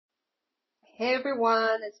Hey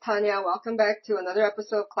everyone, it's Tanya. Welcome back to another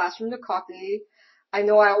episode of Classroom to Copy. I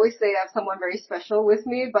know I always say I have someone very special with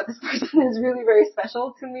me, but this person is really very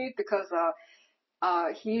special to me because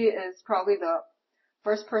he is probably the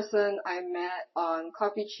first person I met on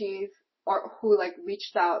Copy Chief or who like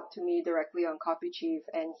reached out to me directly on Copy Chief,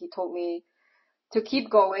 and he told me to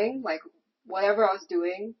keep going, like whatever I was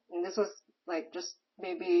doing. And this was like just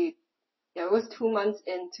maybe, yeah, it was 2 months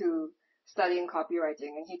into studying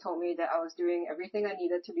copywriting, and he told me that I was doing everything I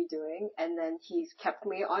needed to be doing, and then he's kept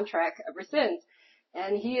me on track ever since.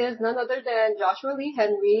 And he is none other than Joshua Lee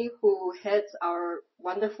Henry, who heads our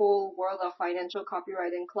wonderful World of Financial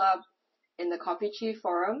Copywriting Club in the Copy Chief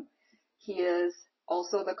Forum. He is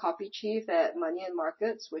also the Copy Chief at Money and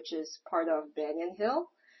Markets, which is part of Banyan Hill.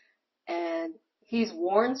 And he's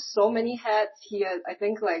worn so many hats. He has, I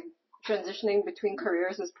think, like, transitioning between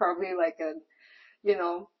careers is probably like a, you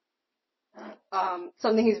know,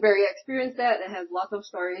 something he's very experienced at and has lots of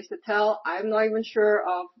stories to tell. I'm not even sure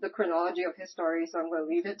of the chronology of his story, so I'm going to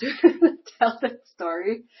leave it to him to tell that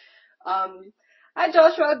story. Hi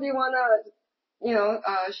Joshua, do you want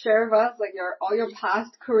to, share with us like all your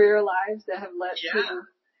past career lives that have led to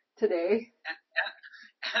today?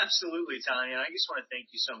 Absolutely, Tanya. And I just want to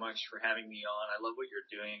thank you so much for having me on. I love what you're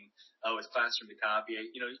doing with Classroom to Copy.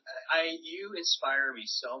 You inspire me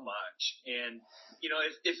so much. And,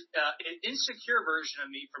 if an insecure version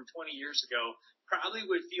of me from 20 years ago probably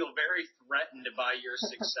would feel very threatened by your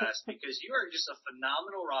success because you are just a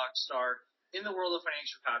phenomenal rock star in the world of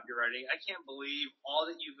financial copywriting. I can't believe all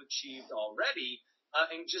that you've achieved already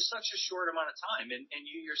in just such a short amount of time. And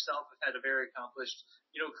you yourself have had a very accomplished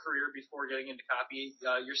career before getting into copy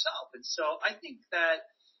yourself. And so I think that,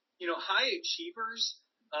 high achievers,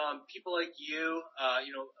 people like you,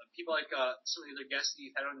 people like some of the other guests that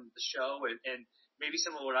you've had on the show and maybe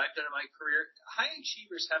some of what I've done in my career, high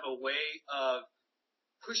achievers have a way of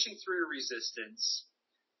pushing through resistance,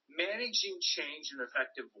 managing change in an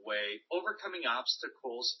effective way, overcoming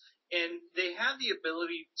obstacles, and they have the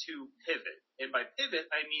ability to pivot. And by pivot,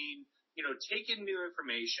 I mean, take in new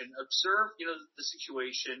information, observe, the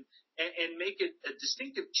situation, and make it a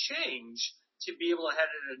distinctive change to be able to head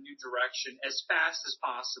in a new direction as fast as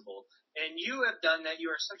possible. And you have done that.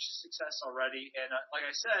 You are such a success already. And like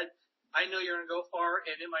I said, I know you're going to go far,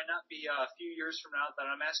 and it might not be a few years from now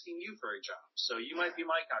that I'm asking you for a job. So you might be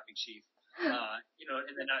my copy chief, in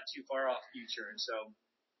the not too far off future. And so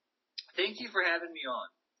thank you for having me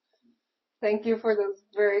on. Thank you for those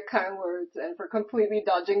very kind words and for completely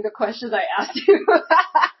dodging the questions I asked you.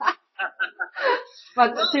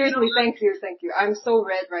 But seriously, thank you. I'm so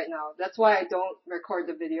red right now. That's why I don't record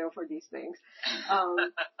the video for these things.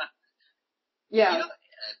 Yeah.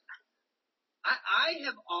 I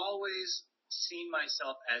have always seen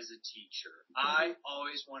myself as a teacher. I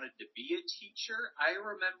always wanted to be a teacher. I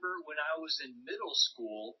remember when I was in middle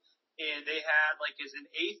school, and they had, like, as an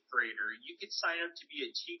 8th grader, you could sign up to be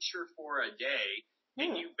a teacher for a day,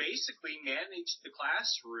 and you basically managed the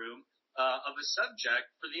classroom of a subject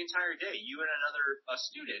for the entire day, you and another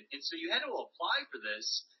student. And so you had to apply for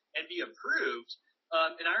this and be approved.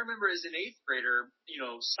 And I remember as an 8th grader,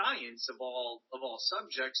 science of all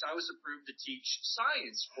subjects, I was approved to teach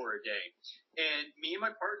science for a day. And me and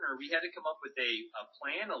my partner, we had to come up with a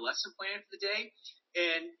lesson plan for the day.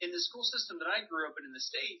 And in the school system that I grew up in the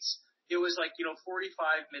States, it was like,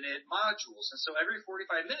 45-minute modules. And so every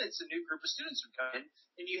 45 minutes, a new group of students would come in,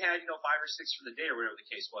 and you had, 5 or 6 for the day or whatever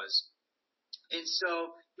the case was. And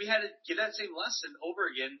so we had to give that same lesson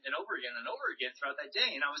over again and over again and over again throughout that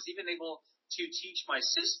day. And I was even able to teach my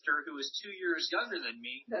sister, who was 2 years younger than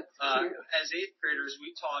me. As 8th graders,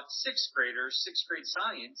 we taught 6th graders, 6th grade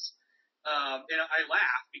science. And I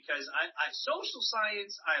laugh because I social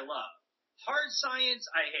science I love. Hard science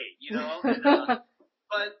I hate,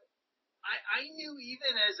 but I knew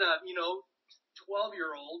even as a,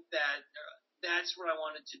 12-year-old that that's what I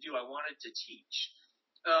wanted to do. I wanted to teach.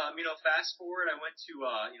 Fast forward, I went to,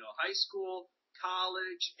 high school,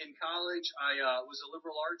 college. In college, I was a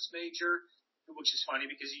liberal arts major, which is funny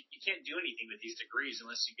because you can't do anything with these degrees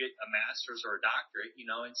unless you get a master's or a doctorate,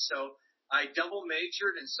 and so I double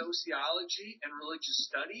majored in sociology and religious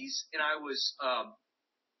studies, and I was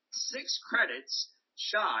 6 credits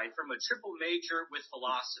shy from a triple major with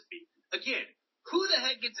philosophy. Again, who the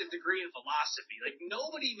heck gets a degree in philosophy? Like,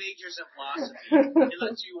 nobody majors in philosophy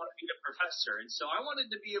unless you want to be a professor. And so I wanted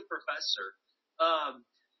to be a professor.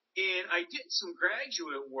 And I did some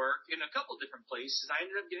graduate work in a couple different places. I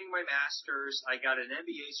ended up getting my master's. I got an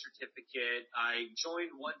MBA certificate. I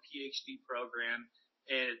joined one PhD program.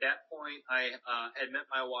 And at that point, I had met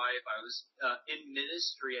my wife. I was in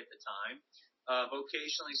ministry at the time.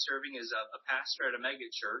 vocationally serving as a pastor at a mega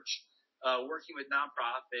church, working with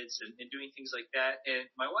nonprofits and doing things like that. And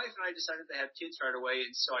my wife and I decided to have kids right away.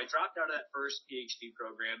 And so I dropped out of that first PhD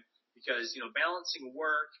program because, balancing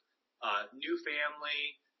work, new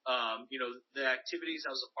family, the activities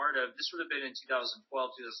I was a part of, this would have been in 2012,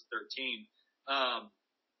 2013. I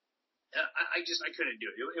couldn't do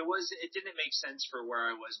it. It didn't make sense for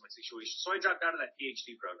where I was in my situation. So I dropped out of that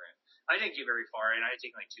PhD program. I didn't get very far, and I had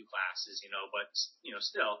taken like 2 classes, but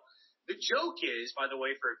still. The joke is, by the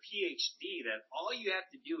way, for a PhD, that all you have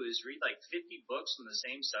to do is read like 50 books on the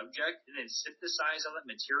same subject and then synthesize all that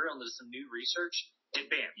material into some new research, and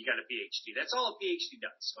bam, you got a PhD. That's all a PhD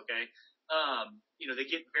does, okay? They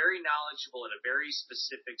get very knowledgeable at a very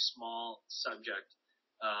specific, small subject,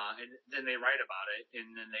 and then they write about it,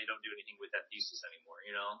 and then they don't do anything with that thesis anymore,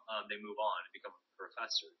 they move on and become a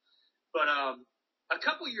professor. But a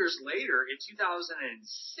couple years later, in 2015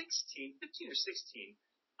 or 16,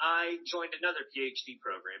 I joined another PhD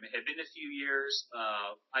program. It had been a few years.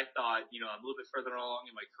 I thought, I'm a little bit further along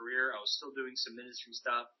in my career. I was still doing some ministry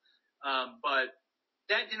stuff. But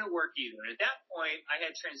that didn't work either. And at that point, I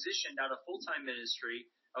had transitioned out of full-time ministry.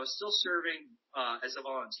 I was still serving as a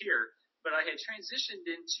volunteer, but I had transitioned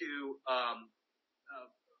into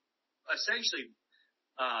essentially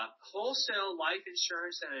wholesale life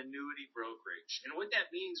insurance and annuity brokerage. And what that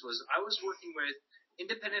means was I was working with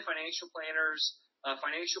independent financial planners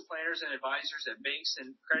and advisors at banks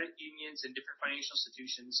and credit unions and different financial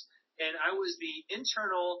institutions. And I was the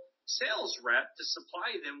internal sales rep to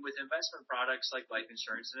supply them with investment products like life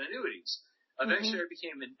insurance and annuities. Eventually, I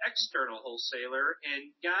became an external wholesaler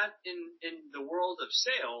and got in the world of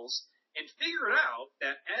sales and figured out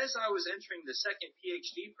that as I was entering the second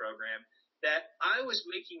PhD program, that I was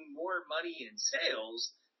making more money in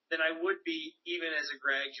sales than I would be even as a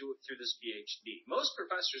graduate through this PhD. Most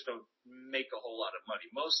professors don't make a whole lot of money.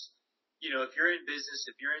 Most, if you're in business,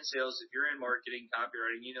 if you're in sales, if you're in marketing,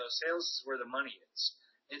 copywriting, sales is where the money is.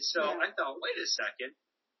 And so I thought, wait a second,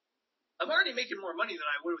 I'm already making more money than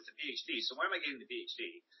I would with the PhD, so why am I getting the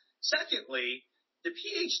PhD? Secondly, the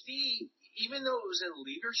PhD, even though it was in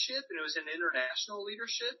leadership and it was in international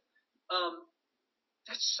leadership,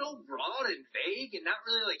 that's so broad and vague and not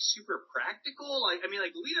really like super practical. Like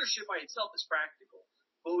leadership by itself is practical,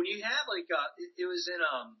 but when you have it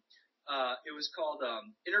was called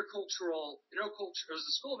intercultural. It was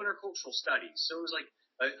the School of Intercultural Studies. So it was like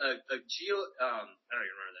a I don't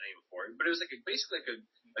even remember the name for it, but it was basically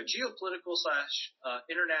a geopolitical /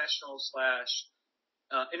 international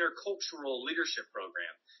 / intercultural leadership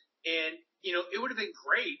program. And, it would have been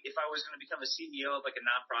great if I was going to become a CEO of like a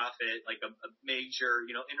nonprofit, like a major,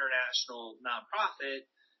 international nonprofit.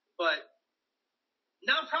 But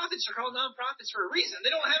nonprofits are called nonprofits for a reason. They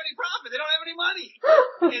don't have any profit. They don't have any money.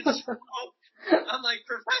 And so I'm like,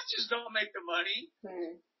 professors don't make the money.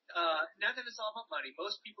 Not that it's all about money.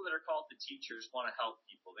 Most people that are called the teachers want to help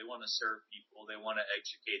people. They want to serve people. They want to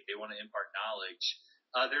educate. They want to impart knowledge.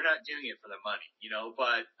 They're not doing it for the money,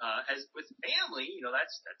 but, as with family,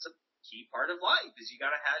 that's a key part of life is you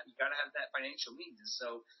gotta have that financial means. And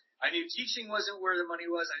so I knew teaching wasn't where the money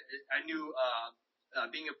was. I knew,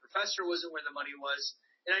 being a professor wasn't where the money was.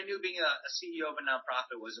 And I knew being a CEO of a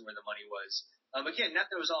nonprofit wasn't where the money was. Again, not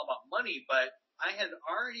that it was all about money, but I had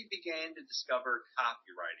already began to discover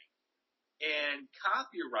copywriting. And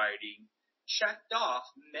copywriting checked off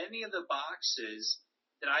many of the boxes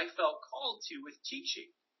that I felt called to with teaching.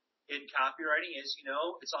 In copywriting, as you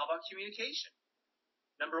know, it's all about communication.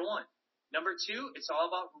 Number 1. Number 2, it's all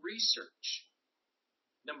about research.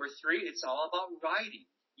 Number 3, it's all about writing.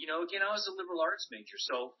 Again, I was a liberal arts major,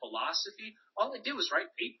 so philosophy, all I did was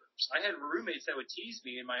write papers. I had roommates that would tease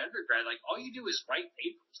me in my undergrad, like, all you do is write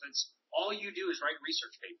papers. That's all you do is write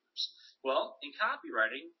research papers. Well, in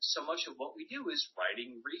copywriting, so much of what we do is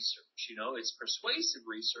writing research. It's persuasive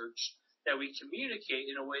research that we communicate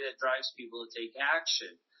in a way that drives people to take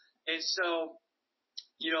action. And so,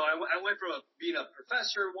 I went from being a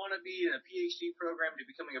professor wannabe in a PhD program to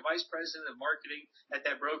becoming a vice president of marketing at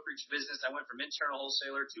that brokerage business. I went from internal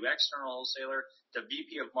wholesaler to external wholesaler to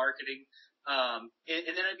VP of marketing.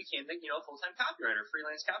 And then I became the, full-time copywriter,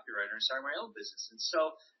 freelance copywriter, and started my own business. And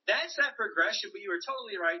so that's that progression. But you were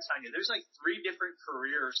totally right, Tanya. There's like 3 different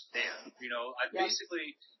careers there.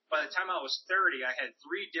 Basically, by the time I was 30, I had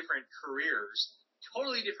 3 different careers,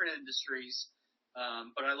 totally different industries.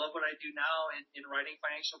 But I love what I do now in writing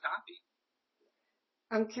financial copy.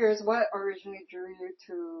 I'm curious, what originally drew you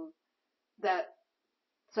to that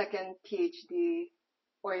second PhD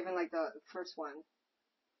or even like the first one?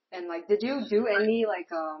 And like, did you do any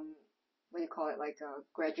like, what do you call it, like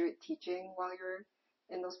graduate teaching while you're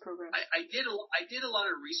in those programs? I did a lot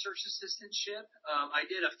of research assistantship. I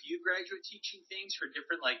did a few graduate teaching things for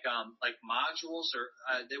different like modules or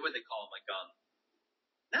what they call them, like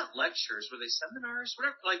not lectures, were they seminars,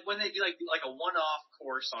 whatever, like when they do like a one-off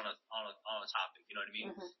course on a topic, you know what I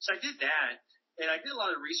mean? Mm-hmm. So I did that, and I did a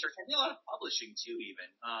lot of research. I did a lot of publishing too, even.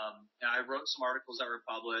 And I wrote some articles that were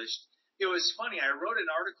published. It was funny. I wrote an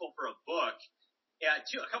article for a book. Yeah,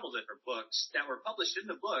 a couple different books that were published in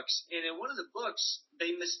the books, and in one of the books,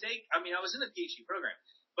 I was in the PhD program,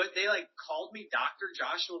 but they like called me Dr.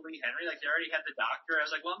 Joshua Lee Henry, like they already had the doctor. I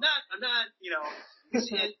was like, well, I'm not,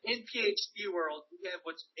 in PhD world, we have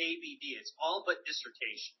what's ABD. It's all but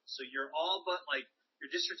dissertation. So you're all but like,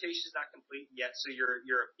 your dissertation is not complete yet, so you're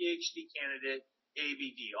a PhD candidate,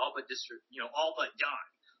 ABD, all but all but done,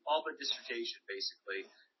 all but dissertation, basically.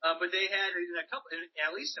 But they had in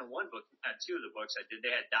at least in one book, two of the books I did, they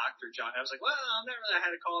had Dr. John. I was like, well, I'm not really, I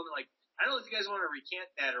had to call them like, I don't know if you guys want to recant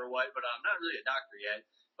that or what, but I'm not really a doctor yet.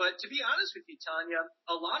 But to be honest with you, Tanya,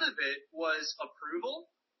 a lot of it was approval,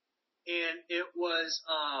 and it was,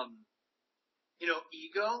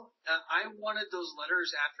 ego. I wanted those letters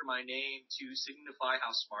after my name to signify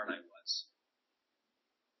how smart I was.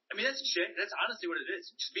 I mean, that's honestly what it is.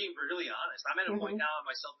 Just being really honest. I'm at a point now in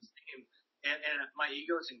my self-esteem and my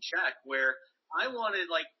ego's in check where I wanted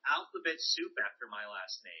like alphabet soup after my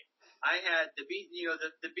last name. I had the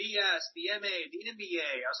BS, the MA, the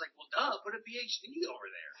MBA. I was like, well, duh, put a PhD over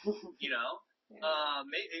there.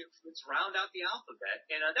 Maybe let's round out the alphabet.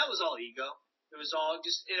 And that was all ego. It was all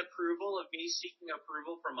just an approval of me seeking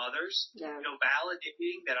approval from others. Yeah.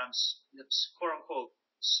 Validating that I'm quote unquote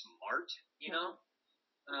smart.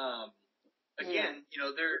 Again,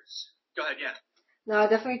 there's. Go ahead, yeah. No, I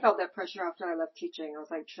definitely felt that pressure after I left teaching. I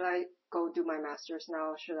was like, should I go do my master's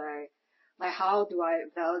now? How do I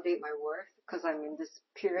validate my worth? Because I'm in this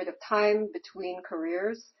period of time between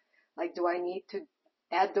careers. Like, do I need to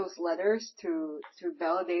add those letters to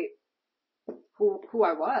validate who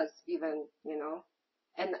I was even,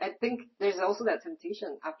 And I think there's also that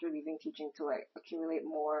temptation after leaving teaching to like accumulate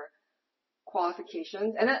more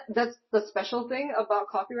qualifications. And that's the special thing about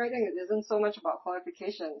copywriting. It isn't so much about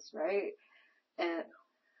qualifications, right? And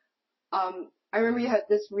I remember you had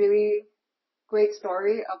this really great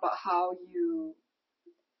story about how you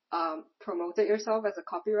promoted yourself as a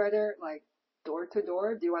copywriter, like door to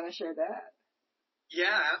door. Do you want to share that?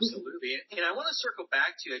 Yeah, absolutely. And I want to circle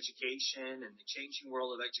back to education and the changing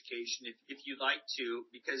world of education, if you'd like to,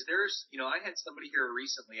 because there's, I had somebody here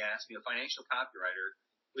recently ask me, a financial copywriter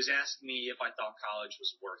was asking me if I thought college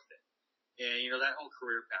was worth it. And, that whole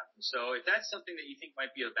career path. And so if that's something that you think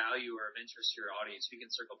might be of value or of interest to your audience, we can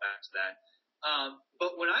circle back to that.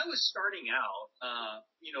 But when I was starting out,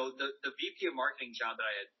 the VP of marketing job that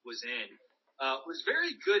I was in, was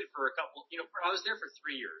very good for a couple, I was there for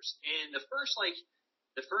 3 years. And the first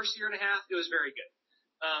year and a half, it was very good.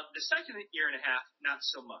 The second year and a half, not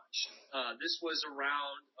so much. This was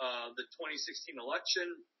around the 2016 election,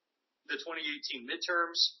 the 2018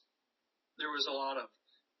 midterms. There was a lot of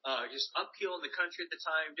just upheaval in the country at the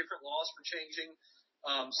time. Different laws were changing.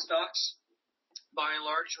 Stocks, by and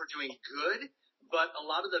large, were doing good, but a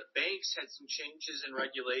lot of the banks had some changes in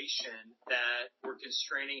regulation that were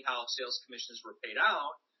constraining how sales commissions were paid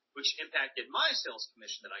out, which impacted my sales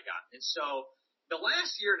commission that I got. And so the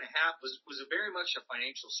last year and a half was very much a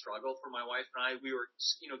financial struggle for my wife and I. We were,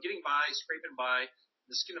 getting by, scraping by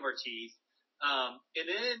the skin of our teeth. And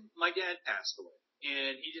then my dad passed away,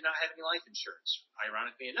 and he did not have any life insurance.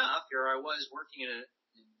 Ironically enough, here I was working in a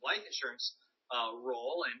life insurance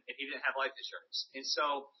role, and he didn't have life insurance. And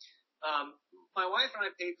so my wife and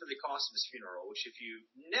I paid for the cost of his funeral, which if you've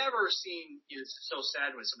never seen, it's so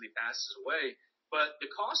sad when somebody passes away, but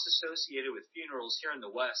the costs associated with funerals here in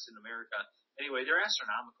the West, in America, anyway, they're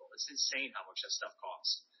astronomical. It's insane how much that stuff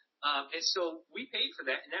costs. And so we paid for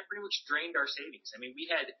that, and that pretty much drained our savings. I mean, we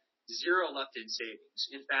had zero left in savings.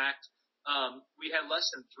 In fact, we had less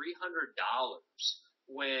than $300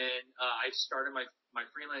 when I started my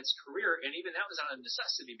freelance career, and even that was out of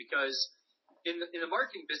necessity because in the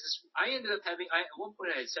marketing business, I ended up having, at one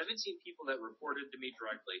point I had 17 people that reported to me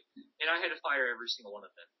directly, and I had to fire every single one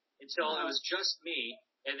of them until it was just me,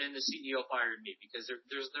 and then the CEO fired me because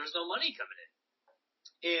there's no money coming in.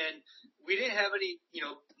 And we didn't have any,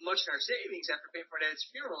 much in our savings after paying for my dad's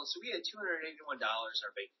funeral, so we had $281 in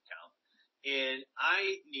our bank account. And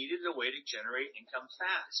I needed a way to generate income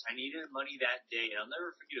fast. I needed money that day, and I'll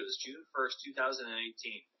never forget, it was June 1st, 2018.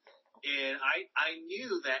 And I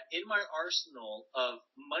knew that in my arsenal of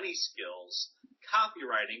money skills,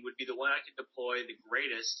 copywriting would be the one I could deploy the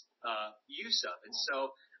greatest use of. And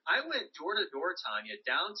so I went door to door, Tanya,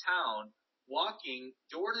 downtown, walking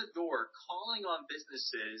door to door, calling on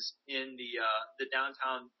businesses in the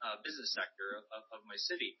downtown business sector of my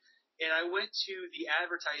city. And I went to the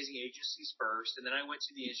advertising agencies first, and then I went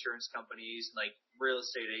to the insurance companies, like real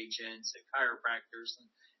estate agents and chiropractors,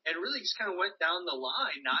 and really just kind of went down the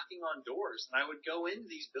line knocking on doors. And I would go into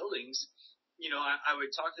these buildings. I would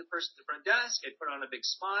talk to the person at the front desk. I'd put on a big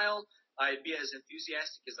smile. I'd be as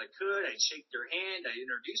enthusiastic as I could. I'd shake their hand. I'd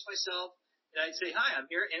introduce myself. And I'd say, hi, I'm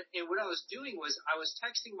here. And what I was doing was I was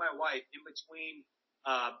texting my wife in between,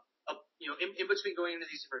 in between going into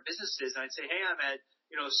these different businesses. And I'd say, hey, I'm at,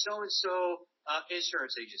 so-and-so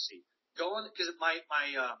insurance agency. Go on, because my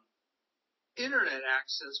internet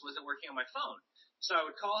access wasn't working on my phone. So I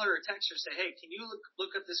would call her or text her and say, hey, can you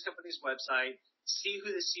look up this company's website, see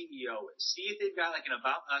who the CEO is, see if they've got like an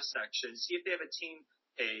About Us section, see if they have a team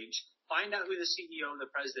page, find out who the CEO and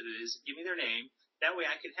the president is, give me their name. That way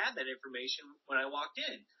I could have that information when I walked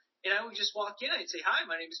in. And I would just walk in. I'd say, hi,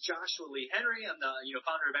 my name is Joshua Lee Henry. I'm the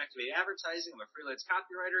founder of Activate Advertising. I'm a freelance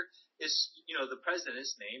copywriter. Is the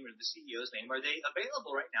president's name or the CEO's name, are they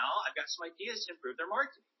available right now? I've got some ideas to improve their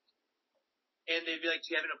marketing. And they'd be like,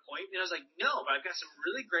 do you have an appointment? And I was like, no, but I've got some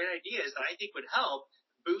really great ideas that I think would help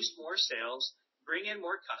boost more sales, bring in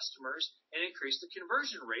more customers, and increase the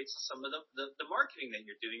conversion rates on some of the marketing that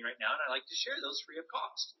you're doing right now. And I'd like to share those free of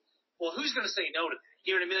cost. Well, who's going to say no to that?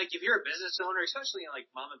 You know what I mean? Like if you're a business owner, especially in like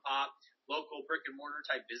mom and pop, local brick and mortar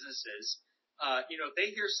type businesses, if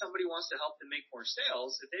they hear somebody wants to help them make more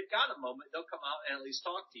sales, if they've got a moment, they'll come out and at least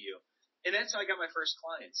talk to you. And that's how I got my first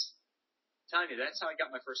clients. Tanya, that's how I got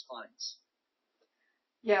my first clients.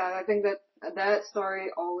 Yeah, I think that story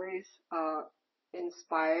always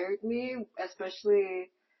inspired me, especially,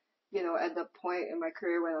 at the point in my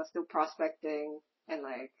career when I was still prospecting and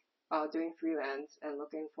like doing freelance and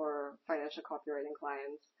looking for financial copywriting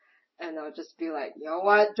clients. And I'll just be like, you know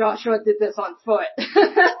what, Joshua did this on foot.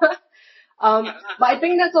 But I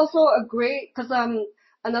think that's also a great, cause,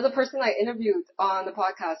 another person I interviewed on the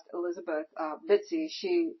podcast, Elizabeth, Bitsy,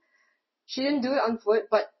 she didn't do it on foot,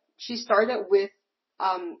 but she started with,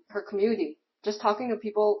 her community, just talking to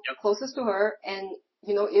people closest to her. And,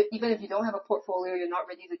 even if you don't have a portfolio, you're not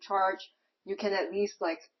ready to charge, you can at least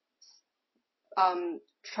like,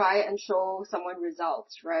 try and show someone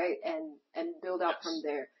results, right? And build up from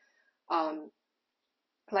there.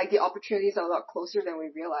 Like the opportunities are a lot closer than we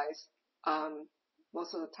realize,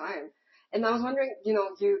 most of the time. And I was wondering,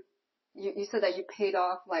 you said that you paid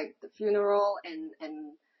off like the funeral and,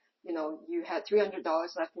 you had $300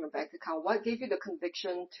 left in your bank account. What gave you the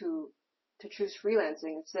conviction to choose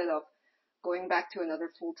freelancing instead of going back to another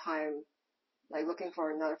full-time, like looking for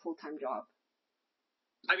another full-time job?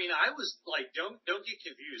 I mean, I was like, don't get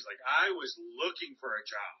confused. Like, I was looking for a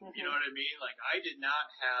job. Mm-hmm. You know what I mean? Like, I did not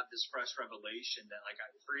have this fresh revelation that like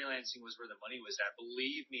freelancing was where the money was at.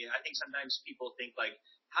 Believe me, I think sometimes people think like,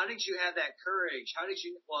 how did you have that courage? How did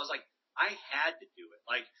you? Well, I was like, I had to do it.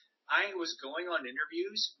 Like, I was going on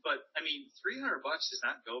interviews, but I mean, $300 does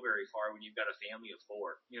not go very far when you've got a family of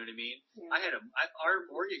four. You know what I mean? Yeah. Our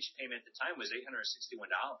mortgage payment at the time was $861.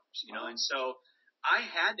 You know, and so I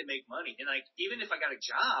had to make money. And like, even if I got a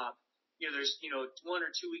job, there's, 1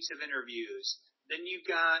 or 2 weeks of interviews. Then you've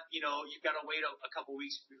got to wait a couple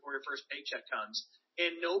weeks before your first paycheck comes.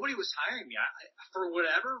 And nobody was hiring me. For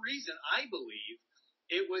whatever reason, I believe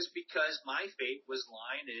it was because my fate was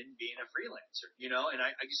lying in being a freelancer, and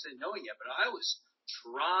I just didn't know it yet, but I was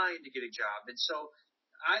trying to get a job. And so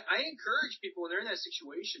I encourage people when they're in that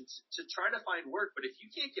situation to try to find work. But if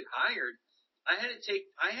you can't get hired, I had to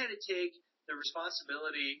take the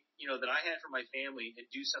responsibility, that I had for my family and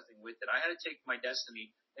do something with it. I had to take my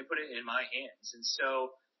destiny and put it in my hands. And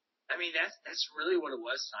so, I mean, that's really what it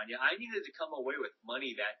was, Tanya. I needed to come away with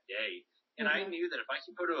money that day. And I knew that if I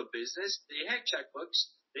could go to a business, they had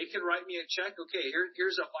checkbooks. They could write me a check. Okay,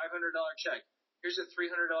 here's a $500 check. Here's a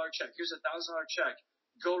 $300 check. Here's a $1,000 check.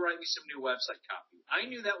 Go write me some new website copy. I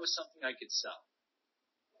knew that was something I could sell.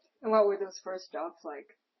 And what were those first jobs like?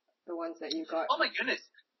 The ones that you got? Oh my goodness.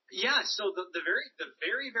 Yeah, so the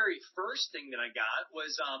very, very first thing that I got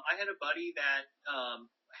was I had a buddy that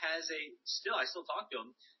has I still talk to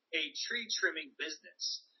him, a tree trimming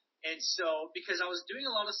business. And so, because I was doing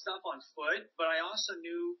a lot of stuff on foot, but I also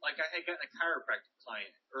knew, like, I had gotten a chiropractic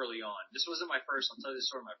client early on. This wasn't my first, I'll tell you the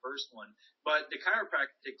story of my first one. But the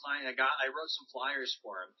chiropractic client I wrote some flyers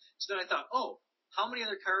for him. So then I thought, oh, how many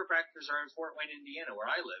other chiropractors are in Fort Wayne, Indiana, where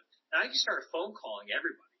I live? And I just started phone calling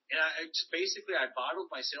everybody. And I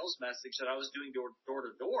bottled my sales message that I was doing door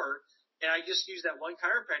to door. And I just used that one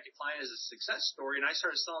chiropractic client as a success story, and I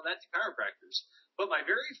started selling that to chiropractors. But my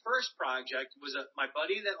very first project was my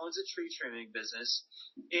buddy that owns a tree trimming business,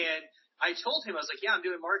 and I told him, I was like, yeah, I'm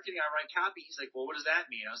doing marketing. I write copy. He's like, well, what does that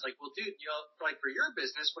mean? I was like, well, dude, you know, like for your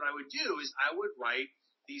business, what I would do is I would write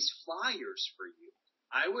these flyers for you.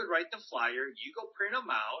 I would write the flyer. You go print them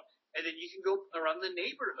out. And then you can go around the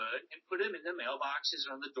neighborhood and put them in the mailboxes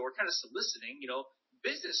or on the door, kind of soliciting, you know,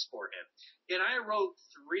 business for him. And I wrote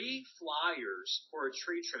 3 flyers for a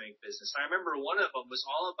tree trimming business. I remember one of them was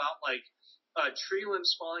all about like tree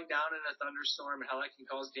limbs falling down in a thunderstorm and how that can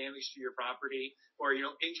cause damage to your property, or, you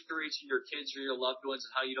know, injury to your kids or your loved ones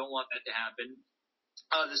and how you don't want that to happen.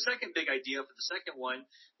 The second big idea for the second one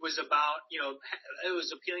was about, you know, it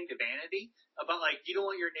was appealing to vanity, about like, you don't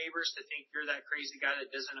want your neighbors to think you're that crazy guy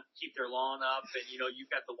that doesn't keep their lawn up, and, you know,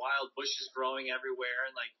 you've got the wild bushes growing everywhere,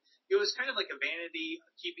 and like, it was kind of like a vanity,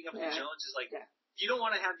 keeping up with the Joneses, like, you don't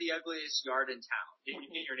want to have the ugliest yard in town,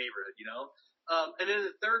 in your neighborhood, you know? And then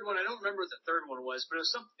the third one, I don't remember what the third one was, but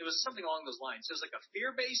it was something along those lines. So it was like a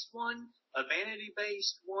fear-based one, a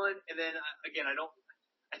vanity-based one, and then, again,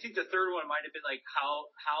 I think the third one might have been like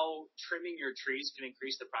how trimming your trees can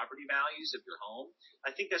increase the property values of your home.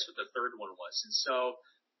 I think that's what the third one was.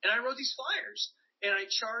 And I wrote these flyers, and I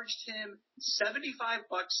charged him $75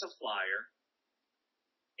 a flyer,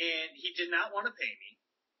 and he did not want to pay me.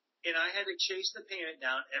 And I had to chase the payment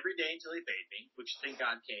down every day until he paid me, which thank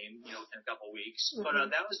God came, you know, in a couple of weeks. Mm-hmm. But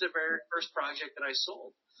that was the very first project that I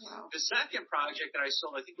sold. Wow. The second project that I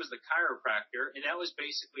sold, I think, was the chiropractor, and that was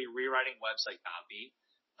basically rewriting website copy.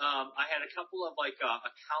 I had a couple of like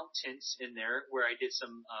accountants in there where I did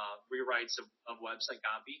some rewrites of website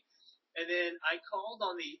copy. And then I called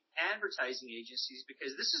on the advertising agencies,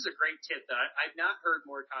 because this is a great tip that I've not heard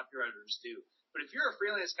more copywriters do. But if you're a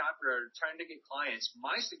freelance copywriter trying to get clients,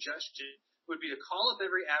 my suggestion would be to call up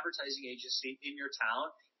every advertising agency in your town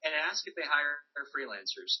and ask if they hire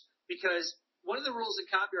freelancers. Because one of the rules in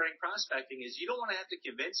copywriting prospecting is you don't want to have to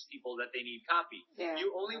convince people that they need copy. Yeah.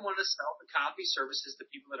 You only want to sell the copy services to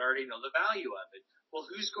people that already know the value of it. Well,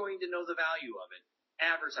 who's going to know the value of it?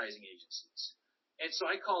 Advertising agencies. And so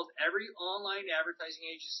I called every online advertising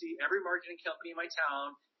agency, every marketing company in my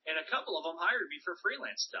town, and a couple of them hired me for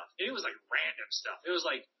freelance stuff. And it was like random stuff. It was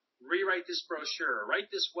like, rewrite this brochure,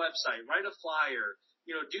 write this website, write a flyer,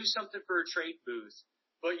 you know, do something for a trade booth.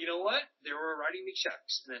 But you know what? They were writing me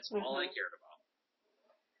checks, and that's all I cared about.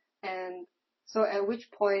 And so at which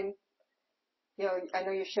point, you know, I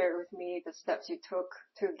know you shared with me the steps you took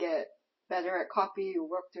to get better at copy. You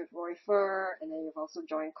worked with Roy Furr, and then you've also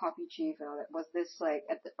joined Copy Chief and all that. Was this like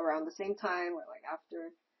around the same time or like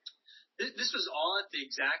after? This was all at the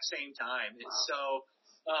exact same time. Wow. And so,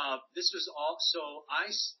 this was all,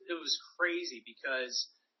 it was crazy because,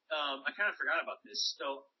 I kind of forgot about this.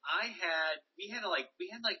 So I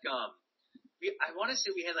want to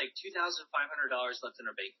say we had like $2,500 left in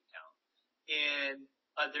our bank account. And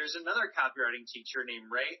there's another copywriting teacher named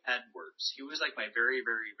Ray Edwards. He was like my very,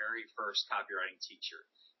 very, very first copywriting teacher.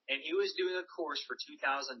 And he was doing a course for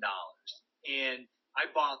 $2,000. And I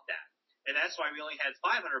bought that. And that's why we only had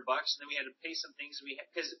 $500, and then we had to pay some things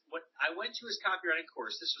because when I went to his copywriting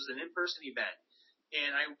course, this was an in-person event.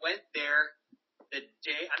 And I went there the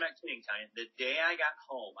day, I'm not kidding, Tanya, the day I got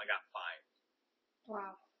home, I got fired.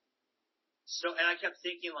 Wow. So, and I kept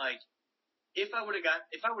thinking, like, if I would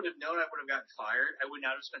have known I would have gotten fired, I would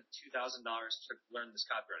not have spent $2,000 to learn this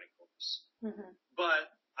copywriting course. Mm-hmm. But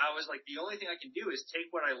I was like, the only thing I can do is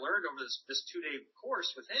take what I learned over this 2-day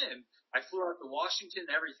course with him. I flew out to Washington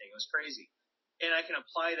and everything. It was crazy. And I can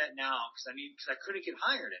apply that now because I couldn't get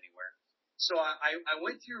hired anywhere. So I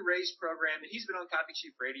went through Ray's program, and he's been on Copy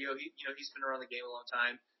Chief Radio. He's been around the game a long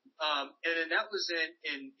time. And then that was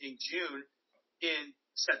in June. In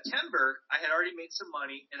September, I had already made some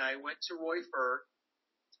money, and I went to Roy Furr,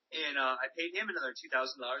 and I paid him another $2,000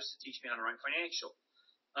 to teach me how to write financial.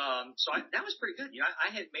 So that was pretty good. You know,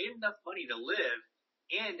 I had made enough money to live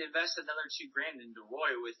and invest another $2,000 into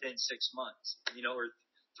Roy within 6 months, you know, or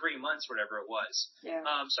 3 months, whatever it was. Yeah.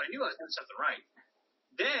 So I knew I was doing something right.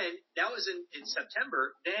 Then that was in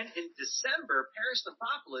September. Then in December, Paris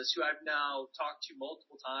Lepopoulos, who I've now talked to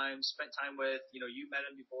multiple times, spent time with, you know, you met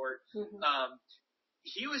him before. Mm-hmm.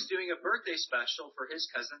 He was doing a birthday special for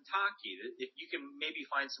his cousin Taki. If you can maybe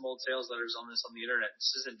find some old sales letters on this on the internet.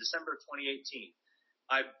 This is in December of 2018.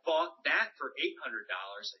 I bought that for $800,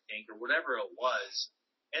 I think, or whatever it was.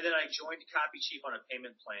 And then I joined Copy Chief on a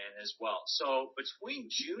payment plan as well. So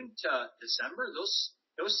between June to December, those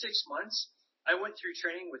 6 months, I went through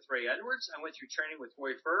training with Ray Edwards. I went through training with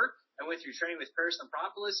Roy Furr. I went through training with Paris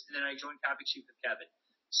Lepopoulos, and then I joined Copy Chief with Kevin.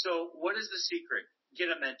 So what is the secret?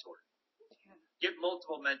 Get a mentor. Get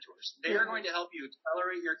multiple mentors. They are going to help you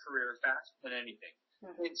accelerate your career faster than anything.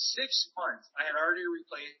 In 6 months, I had already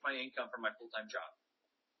replaced my income from my full-time job.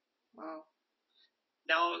 Wow.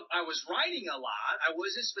 Now, I was writing a lot. I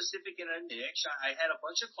wasn't specific in a niche. I had a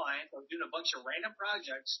bunch of clients. I was doing a bunch of random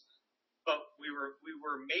projects, but we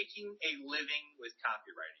were making a living with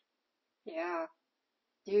copywriting. Yeah.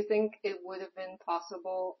 Do you think it would have been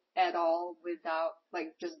possible at all without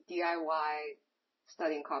like just DIY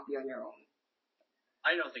studying copy on your own?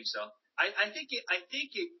 I don't think so. I think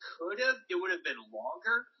it could have. It would have been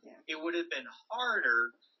longer. Yeah. It would have been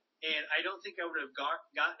harder, and I don't think I would have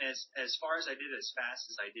gotten as far as I did as fast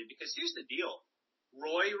as I did. Because here's the deal: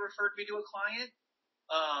 Roy referred me to a client.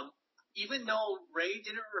 Even though Ray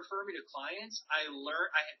didn't refer me to clients, I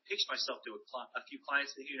had pitched myself to a few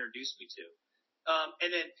clients that he introduced me to.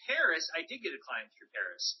 And then Paris, I did get a client through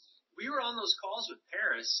Paris. We were on those calls with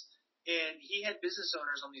Paris, and he had business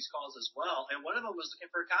owners on these calls as well. And one of them was looking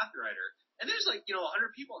for a copywriter. And there's 100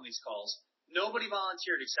 people on these calls. Nobody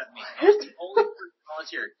volunteered except me. I was the only person who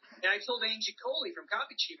volunteered. And I told Angie Coley from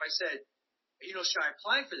Copy Chief, I said, should I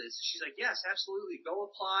apply for this? She's like, yes, absolutely. Go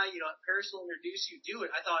apply. Paris will introduce you. Do it.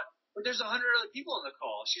 I thought, but there's 100 other people on the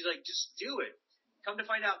call. She's like, just do it. Come to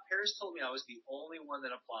find out, Paris told me I was the only one that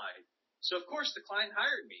applied. So, of course, the client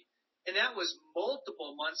hired me. And that was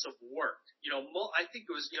multiple months of work. I think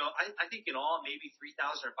it was, I think in all maybe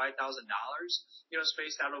 $3,000 or $5,000,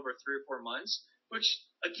 spaced out over 3 or 4 months, which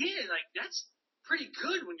again, that's pretty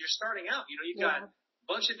good when you're starting out. You've got a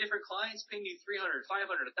bunch of different clients paying you $300,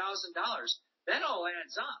 $500, $1,000. That all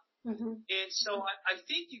adds up. Mm-hmm. And so I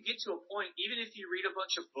think you get to a point, even if you read a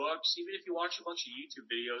bunch of books, even if you watch a bunch of YouTube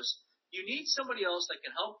videos, you need somebody else that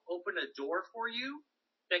can help open a door for you,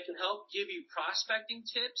 that can help give you prospecting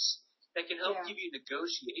tips, that can help give you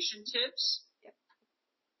negotiation tips. Yep.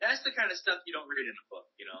 That's the kind of stuff you don't read in a book,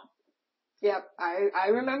 Yep. I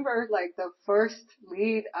remember like the first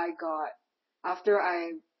lead I got after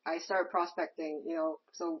I started prospecting,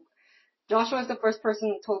 so Joshua was the first person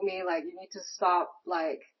who told me like you need to stop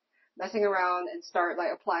like messing around and start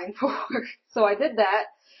like applying for work. So I did that.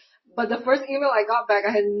 But the first email I got back,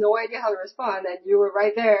 I had no idea how to respond, and you were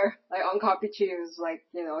right there, like on Copy Choose, like,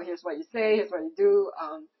 here's what you say, here's what you do.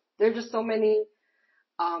 There are just so many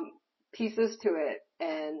pieces to it,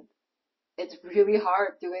 and it's really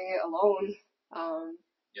hard doing it alone.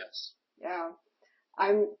 Yes. Yeah.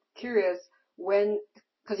 I'm curious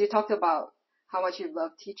because you talked about how much you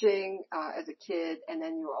love teaching as a kid, and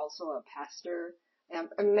then you were also a pastor. And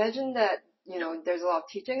I imagine that there's a lot of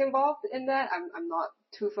teaching involved in that. I'm not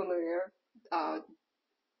too familiar.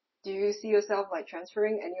 Do you see yourself like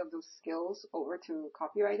transferring any of those skills over to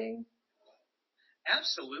copywriting?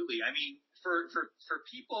 Absolutely. I mean, for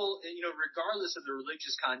people, regardless of the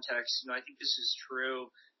religious context, I think this is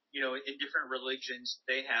true. In different religions,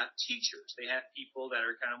 they have teachers. They have people that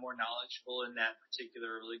are kind of more knowledgeable in that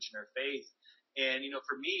particular religion or faith. And,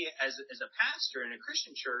 for me, as a pastor in a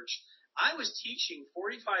Christian church, I was teaching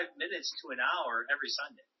 45 minutes to an hour every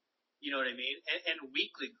Sunday. You know what I mean? And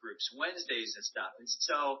weekly groups, Wednesdays and stuff. And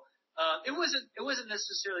so, it wasn't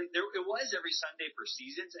necessarily there. It was every Sunday for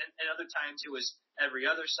seasons, and other times it was every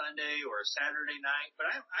other Sunday or a Saturday night.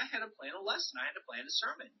 But I had to plan a lesson. I had to plan a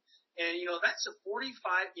sermon, and that's a 45.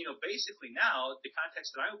 Basically now the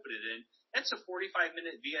context that I would put it in, that's a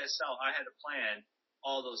 45-minute VSL I had to plan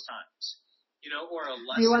all those times. Or a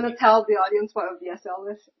lesson. Do you want to tell the audience what a VSL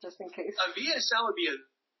is, just in case? A VSL would be a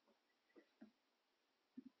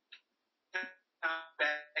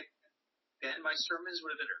then my sermons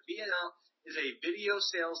would have been VSL is a video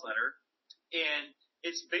sales letter, and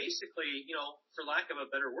it's basically, for lack of a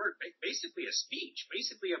better word, basically a speech,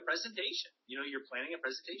 basically a presentation. You're planning a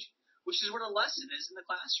presentation, which is what a lesson is in the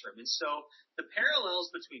classroom. And so the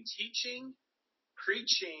parallels between teaching,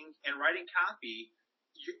 preaching, and writing copy,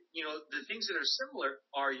 the things that are similar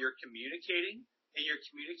are you're communicating, and you're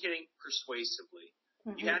communicating persuasively.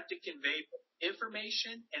 Mm-hmm. You have to convey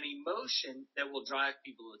information and emotion that will drive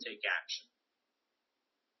people to take action.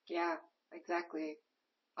 Yeah, exactly.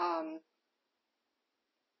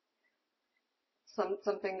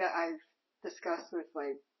 Something that I've discussed with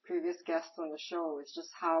like previous guests on the show is just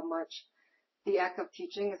how much the act of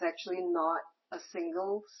teaching is actually not a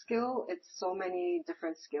single skill. It's so many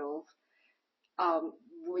different skills.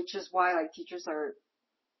 Which is why like teachers are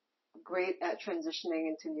great at transitioning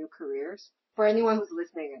into new careers. For anyone who's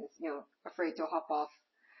listening and is, afraid to hop off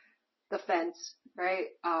the fence, right?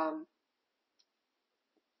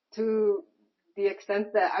 To the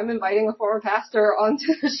extent that I'm inviting a former pastor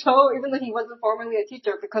onto the show, even though he wasn't formerly a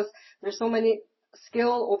teacher, because there's so many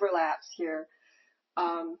skill overlaps here.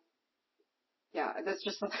 Yeah, that's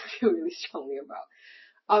just something I feel really strongly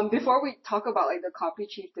about. Before we talk about like the Copy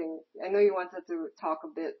Chief thing, I know you wanted to talk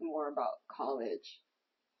a bit more about college.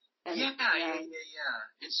 And, yeah.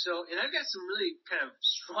 And I've got some really kind of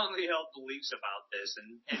strongly held beliefs about this,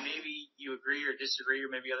 and maybe you agree or disagree, or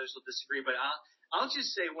maybe others will disagree, but I'll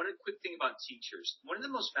just say one quick thing about teachers. One of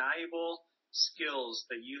the most valuable skills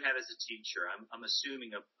that you have as a teacher, I'm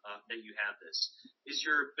assuming that you have this, is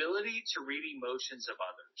your ability to read emotions of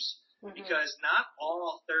others. Mm-hmm. Because not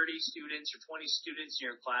all 30 students or 20 students in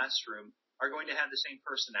your classroom are going to have the same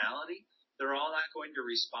personality. They're all not going to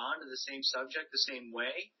respond to the same subject the same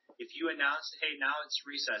way. If you announce, hey, now it's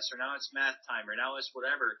recess, or now it's math time, or now it's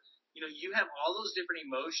whatever, you have all those different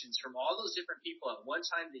emotions from all those different people at one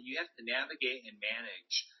time that you have to navigate and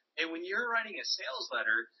manage. And when you're writing a sales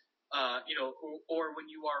letter, or when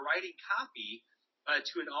you are writing copy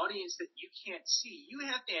to an audience that you can't see, you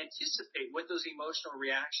have to anticipate what those emotional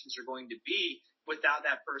reactions are going to be without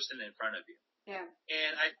that person in front of you. Yeah.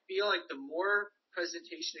 And I feel like the more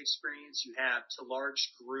presentation experience you have to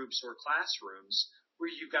large groups or classrooms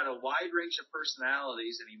where you've got a wide range of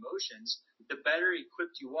personalities and emotions, the better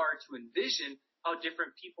equipped you are to envision how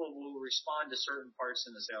different people will respond to certain parts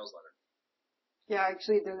in the sales letter. Yeah, I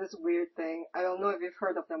actually do this weird thing. I don't know if you've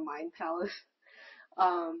heard of the mind palace.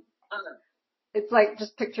 It's like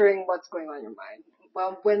just picturing what's going on in your mind.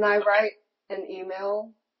 Well, when I write an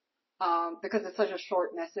email, because it's such a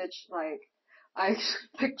short message, like, I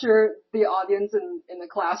picture the audience in the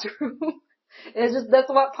classroom. It's just, that's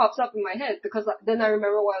what pops up in my head, because then I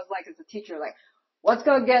remember what I was like as a teacher, like, what's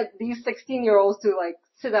gonna get these 16-year-olds to like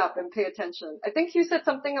sit up and pay attention? I think you said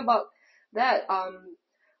something about that,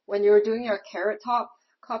 when you were doing your Carrot Top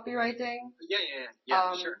copywriting.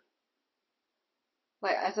 Yeah, sure.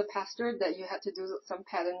 Like, as a pastor, that you had to do some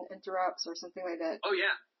pattern interrupts or something like that. Oh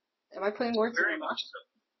yeah. Am I putting words in your mouth? Very much so.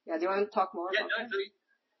 Yeah, do you want to talk more about that?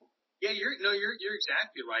 Yeah, you're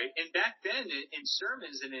exactly right. And back then in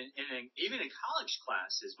sermons and even in college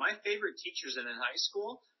classes, my favorite teachers and in high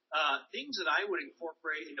school, things that I would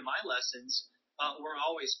incorporate into my lessons were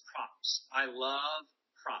always props. I love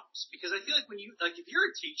props because I feel like if you're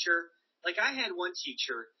a teacher, like I had one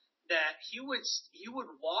teacher that he would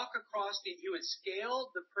walk across he would scale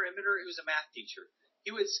the perimeter. He was a math teacher. He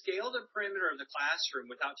would scale the perimeter of the classroom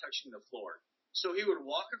without touching the floor. So he would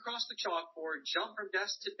walk across the chalkboard, jump from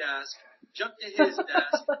desk to desk, jump to his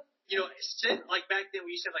desk, sit, like back then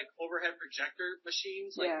we used to have like overhead projector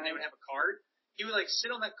machines, like they would have a cart. He would like sit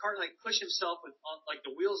on that cart and like push himself like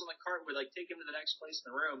the wheels on the cart would like take him to the next place in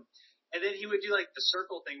the room. And then he would do like the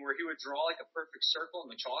circle thing where he would draw like a perfect circle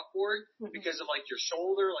on the chalkboard because of like your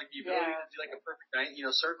shoulder, like the ability to do like a perfect,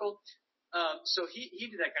 circle. So he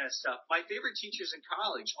did that kind of stuff. My favorite teachers in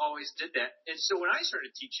college always did that. And so when I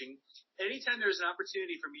started teaching, anytime there was an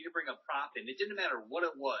opportunity for me to bring a prop in, it didn't matter what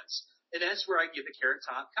it was. And that's where I give the Carrot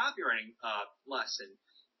Top copywriting lesson,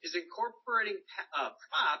 is incorporating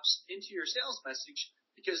props into your sales message,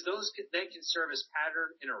 because those then can serve as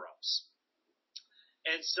pattern interrupts.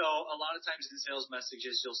 And so a lot of times in sales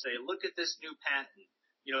messages, you'll say, look at this new patent.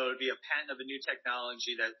 It would be a patent of a new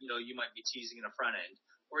technology that, you might be teasing in the front end.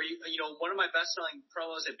 Or, one of my best-selling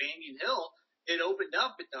promos at Banyan Hill, it opened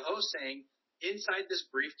up with the host saying, inside this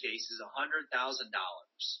briefcase is $100,000.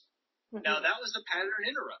 Now, that was a pattern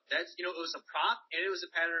interrupt. That's, it was a prop and it was a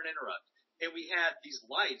pattern interrupt. And we had these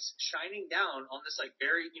lights shining down on this, like,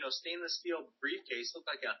 very, stainless steel briefcase. Looked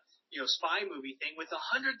like a, spy movie thing with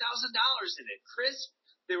 $100,000 in it. Crisp.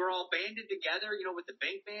 They were all banded together, with the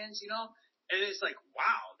bank bands, And it's like,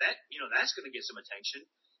 wow, that's going to get some attention.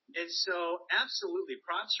 And so, absolutely,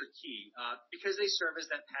 props are key because they serve as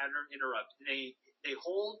that pattern interrupt. They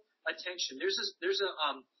hold attention. There's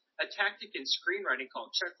a tactic in screenwriting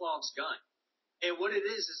called Chekhov's gun, and what it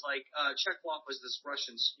is like Chekhov was this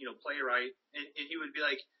Russian playwright, and he would be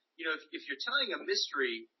like, if you're telling a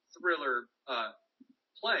mystery thriller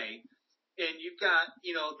play, and you've got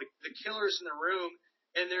the killer's in the room,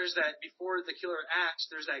 and there's that before the killer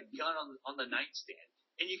acts, there's that gun on the nightstand,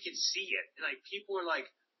 and you can see it, and like people are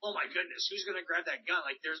like, oh my goodness, who's gonna grab that gun?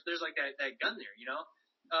 Like there's like that gun there,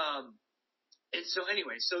 And so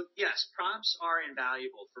anyway, yes, props are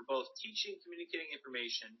invaluable for both teaching, communicating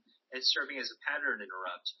information, and serving as a pattern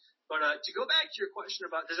interrupt. But to go back to your question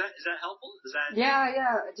about, is that helpful? Yeah.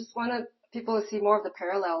 I just wanted people to see more of the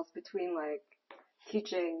parallels between like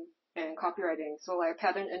teaching and copywriting. So like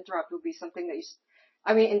pattern interrupt would be something that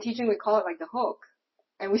in teaching we call it like the hook,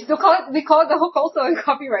 and we call it the hook also in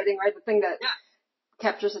copywriting, right? The thing that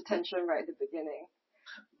captures attention right at the beginning.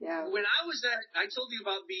 Yeah. When I told you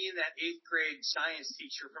about being that 8th grade science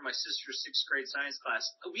teacher for my sister's 6th grade science class.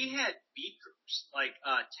 We had beakers, like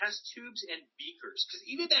test tubes and beakers. Because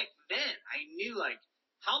even back then, I knew, like,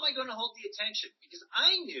 how am I going to hold the attention? Because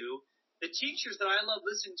I knew the teachers that I loved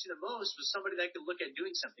listening to the most was somebody that could look at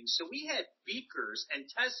doing something. So we had beakers and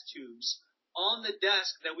test tubes on the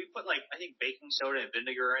desk that we put like, I think baking soda and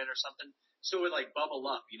vinegar in or something. So it would like bubble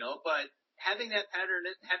up, but having that pattern,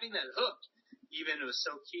 having that hook even was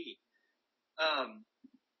so key.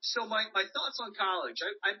 So my thoughts on college,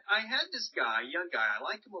 I had this guy, young guy, I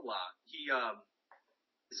like him a lot. He,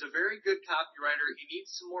 is a very good copywriter. He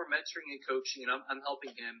needs some more mentoring and coaching, and I'm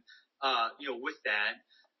helping him, with that.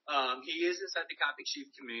 He is inside the Copy Chief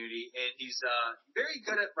community, and he's very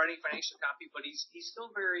good at writing financial copy, but he's still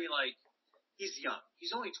very he's young.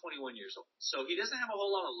 He's only 21 years old, so he doesn't have a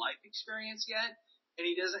whole lot of life experience yet, and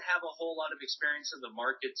he doesn't have a whole lot of experience in the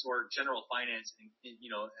markets or general finance,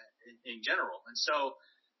 in general. And so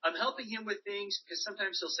I'm helping him with things because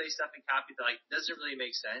sometimes he'll say stuff in copy that doesn't really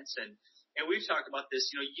make sense, and we've talked about this,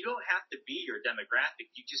 you don't have to be your demographic.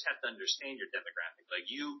 You just have to understand your demographic. Like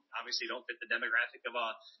you obviously don't fit the demographic of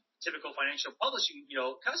a typical financial publishing,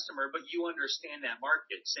 customer, but you understand that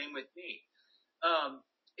market. Same with me.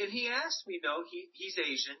 And he asked me though, he's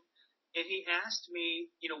Asian, and he asked me,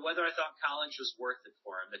 whether I thought college was worth it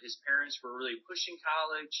for him, that his parents were really pushing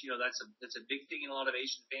college. That's a big thing in a lot of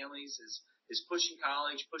Asian families is pushing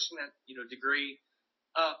college, pushing that, degree.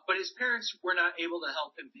 But his parents were not able to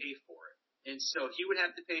help him pay for it. And so he would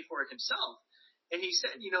have to pay for it himself. And he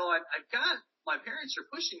said, I've got, my parents are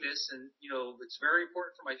pushing this and, it's very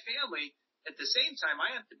important for my family. At the same time,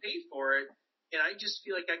 I have to pay for it. And I just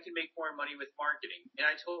feel like I can make more money with marketing. And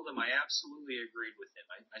I told him I absolutely agreed with him.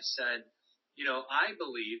 I said, I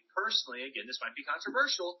believe personally, again, this might be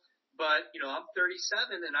controversial, but, I'm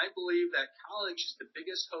 37 and I believe that college is the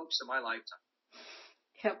biggest hoax of my lifetime.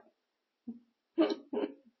 Yep.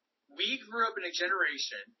 We grew up in a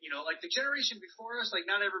generation, the generation before us,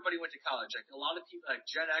 not everybody went to college. Like a lot of people, like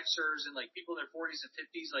Gen Xers and people in their 40s and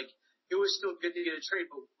 50s, it was still good to get a trade.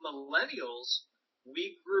 But millennials,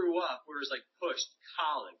 we grew up where it was pushed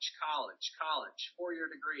college, 4-year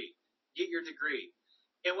degree, get your degree.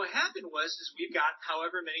 And what happened was we've got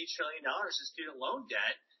however many $1 trillion in student loan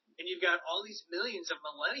debt, and you've got all these millions of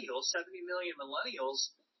millennials, 70 million millennials,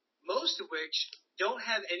 most of which don't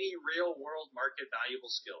have any real world market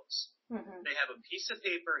valuable skills. Mm-hmm. They have a piece of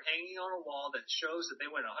paper hanging on a wall that shows that they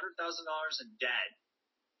went $100,000 in debt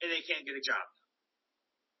and they can't get a job.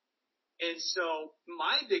 And so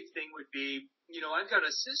my big thing would be, I've got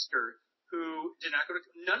a sister who did not go to,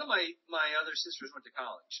 none of my other sisters went to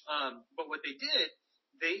college. But what they did,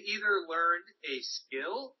 they either learned a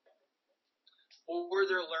skill or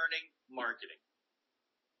they're learning marketing.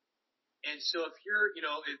 And so if you're,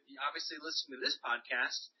 if obviously listening to this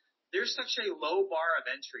podcast, there's such a low bar of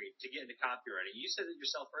entry to get into copywriting. You said it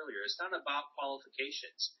yourself earlier. It's not about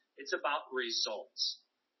qualifications. It's about results.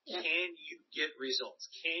 Yeah. Can you get results?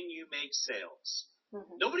 Can you make sales?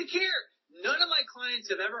 Mm-hmm. Nobody cared. None of my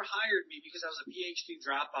clients have ever hired me because I was a PhD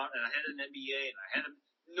dropout and I had an MBA and I had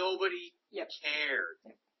nobody cared.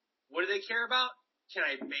 Yep. What do they care about? Can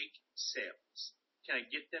I make sales? Can I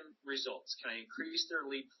get them results? Can I increase their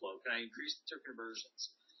lead flow? Can I increase their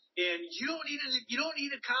conversions? And you don't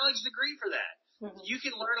need a college degree for that. Mm-hmm. You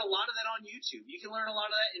can learn a lot of that on YouTube. You can learn a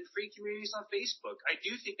lot of that in free communities on Facebook. I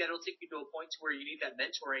do think that'll take you to a point to where you need that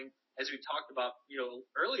mentoring, as we talked about,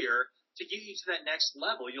 earlier, to get you to that next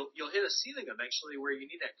level. You'll hit a ceiling eventually where you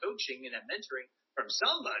need that coaching and that mentoring from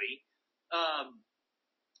somebody.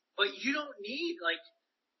 But you don't need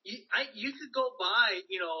you could go buy,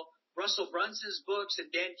 Russell Brunson's books and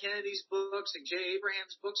Dan Kennedy's books and Jay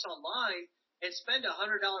Abraham's books online and spend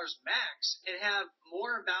 $100 max and have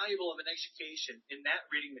more valuable of an education in that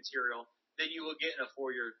reading material than you will get in a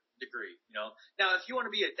 4-year degree, Now, if you want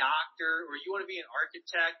to be a doctor or you want to be an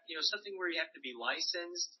architect, something where you have to be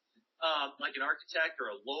licensed, like an architect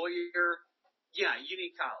or a lawyer, yeah, you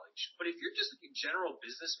need college. But if you're just a general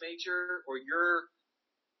business major or you're,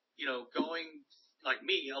 going like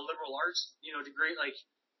me, a liberal arts, degree,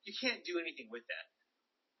 you can't do anything with that.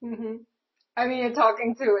 Mm-hmm. I mean, you're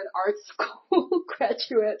talking to an art school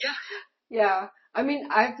graduate. Yeah. Yeah. I mean,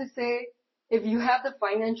 I have to say, if you have the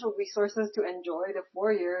financial resources to enjoy the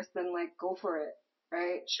 4 years, then go for it,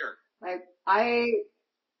 right? Sure.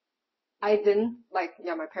 I didn't, my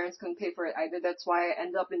parents couldn't pay for it either. That's why I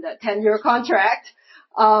ended up in that 10-year contract.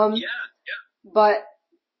 But,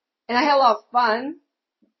 and I had a lot of fun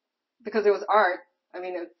because it was art. I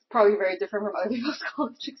mean, it's probably very different from other people's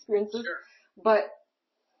college experiences. Sure. But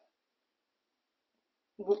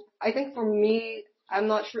I think for me, I'm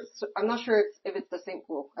not sure if it's the same.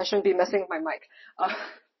 Well, I shouldn't be messing with my mic.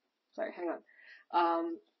 Sorry, hang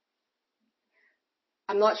on.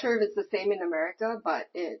 I'm not sure if it's the same in America, but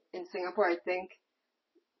in Singapore, I think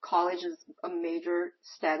college is a major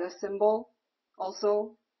status symbol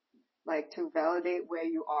also, like to validate where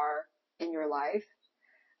you are in your life,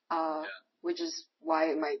 which is why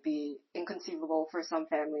it might be inconceivable for some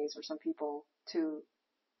families or some people to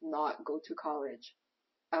not go to college.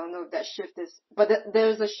 I don't know if that shift is, but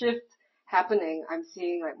there's a shift happening. I'm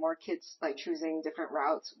seeing like more kids like choosing different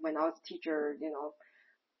routes. When I was a teacher,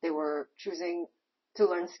 they were choosing to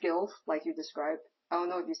learn skills like you described. I don't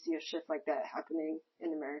know if you see a shift like that happening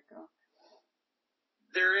in America.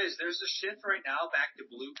 There is. There's a shift right now back to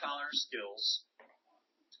blue collar skills.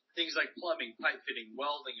 Things like plumbing, pipe fitting,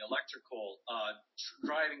 welding, electrical,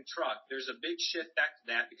 driving truck. There's a big shift back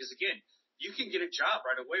to that because again, you can get a job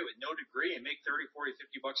right away with no degree and make 30, 40,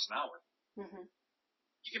 50 bucks an hour. Mm-hmm.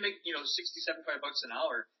 You can make, 60, 75 bucks an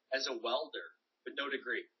hour as a welder with no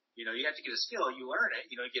degree. You have to get a skill. You learn it,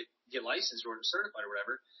 get licensed or certified or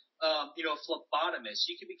whatever. A phlebotomist.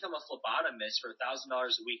 You can become a phlebotomist for $1,000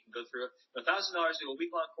 a week and go through $1,000 do a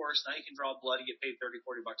week-long course. Now you can draw blood and get paid 30,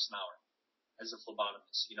 40 bucks an hour as a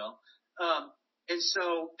phlebotomist, And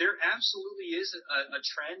so there absolutely is a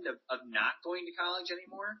trend of not going to college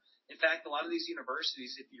anymore. In fact, a lot of these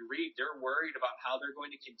universities, if you read, they're worried about how they're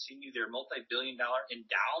going to continue their multi-billion-dollar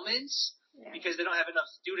endowments because they don't have enough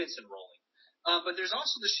students enrolling. But there's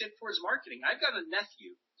also the shift towards marketing. I've got a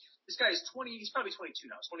nephew. This guy is 20. He's probably 22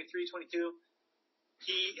 now. 23, 22.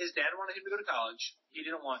 His dad wanted him to go to college. He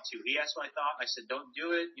didn't want to. He asked what I thought. I said, don't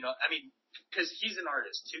do it. Because he's an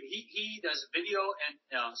artist too. He does video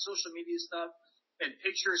and social media stuff and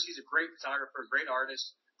pictures. He's a great photographer, great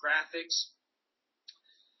artist, graphics.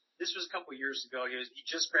 This was a couple years ago. He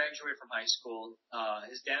just graduated from high school.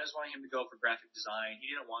 His dad was wanting him to go for graphic design.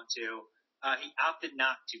 He didn't want to. He opted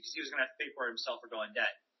not to because he was going to have to pay for it himself or go in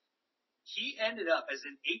debt. He ended up as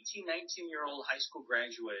an 18, 19-year-old high school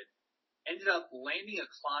graduate, ended up landing a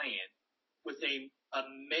client with a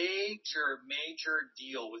major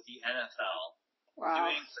deal with the NFL,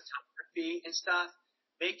 doing photography and stuff,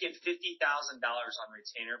 making $50,000 on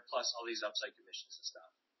retainer plus all these upside commissions and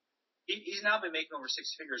stuff. He's now been making over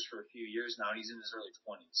six figures for a few years now, and he's in his early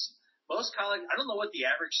 20s. Most college, I don't know what the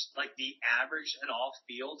average in all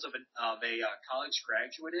fields of a college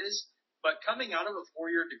graduate is, but coming out of a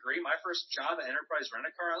 4-year degree, my first job at Enterprise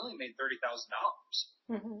Rent-A-Car, I only made $30,000.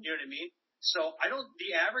 Mm-hmm. You know what I mean? So I think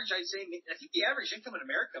the average income in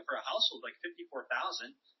America for a household like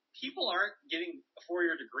 $54,000. People aren't getting a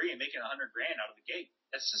 4-year degree and making $100,000 out of the gate.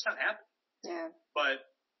 That's just not happening. Yeah. But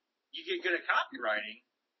you get good at copywriting,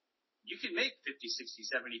 you can make 50, 60,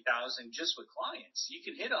 70,000 just with clients. You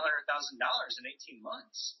can hit $100,000 in 18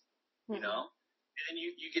 months. Mm-hmm. And then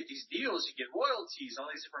you get these deals, you get royalties,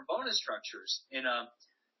 all these different bonus structures, and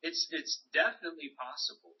it's definitely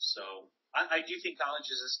possible. So I do think college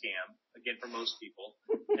is a scam again for most people,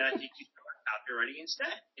 and I think you should learn copywriting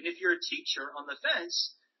instead. And if you're a teacher on the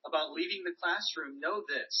fence about leaving the classroom, know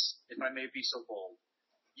this, if I may be so bold,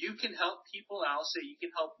 you can help people. I'll say you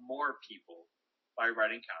can help more people by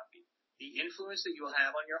writing copy. The influence that you will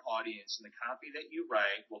have on your audience and the copy that you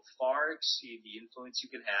write will far exceed the influence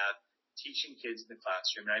you can have teaching kids in the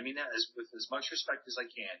classroom. And I mean that with as much respect as I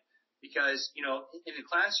can. Because, in the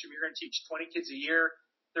classroom, you're going to teach 20 kids a year,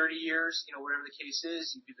 30 years, whatever the case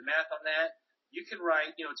is. You do the math on that. You can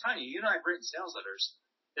write, Tanya, you and I have written sales letters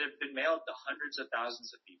that have been mailed to hundreds of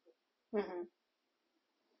thousands of people. Mm-hmm.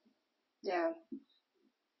 Yeah.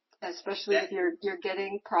 Especially if you're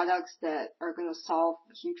getting products that are going to solve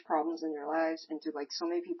huge problems in your lives into like so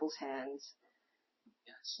many people's hands.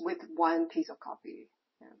 Yes. With one piece of copy.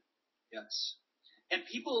 Yeah. Yes. And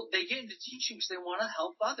people, they get into teaching because they want to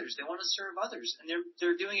help others. They want to serve others. And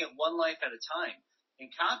they're doing it one life at a time. In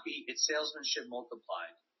copy, it's salesmanship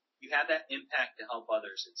multiplied. You have that impact to help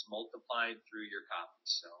others. It's multiplied through your copy.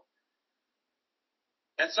 So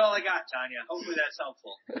that's all I got, Tanya. Hopefully that's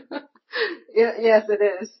helpful. Yes, it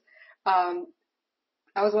is.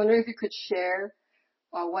 I was wondering if you could share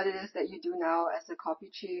what it is that you do now as a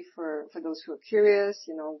copy chief for those who are curious,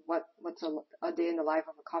 what's a day in the life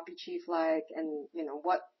of a copy chief like, and,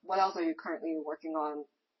 what else are you currently working on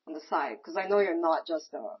the side? Because I know you're not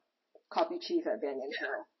just a copy chief at Banyan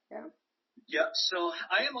Hill. Yeah. Yep. So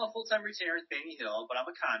I am a full-time retainer at Banyan Hill, but I'm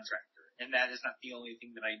a contractor, and that is not the only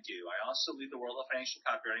thing that I do. I also lead the world of financial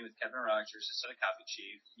copywriting with Kevin Rogers as a copy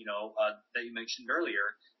chief, that you mentioned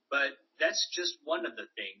earlier. But that's just one of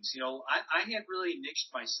the things. I have really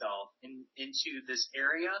niched myself into this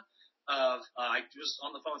area of, I was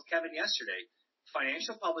on the phone with Kevin yesterday,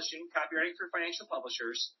 financial publishing, copywriting for financial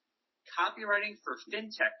publishers, copywriting for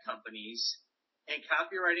fintech companies, and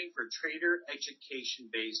copywriting for trader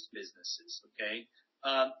education-based businesses, okay?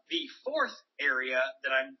 The fourth area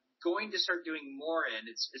that I'm going to start doing more in.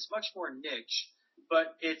 It's much more niche,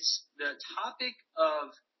 but it's the topic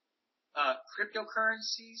of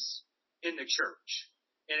cryptocurrencies in the church.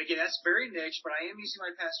 And again, that's very niche, but I am using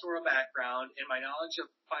my pastoral background and my knowledge of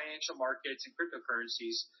financial markets and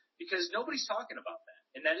cryptocurrencies because nobody's talking about that.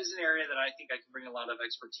 And that is an area that I think I can bring a lot of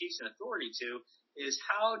expertise and authority to, is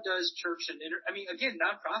how does church and, again,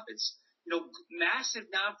 nonprofits, massive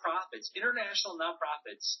nonprofits, international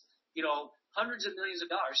nonprofits, hundreds of millions of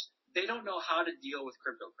dollars, they don't know how to deal with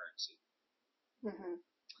cryptocurrency. Mm-hmm.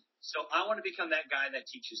 So I want to become that guy that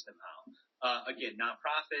teaches them how. Again,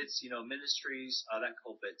 nonprofits, ministries, that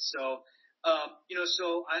whole bit. So,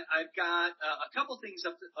 so I've got a couple things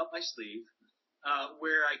up my sleeve,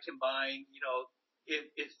 where I combine,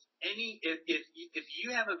 if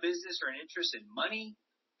you have a business or an interest in money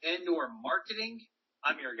and or marketing,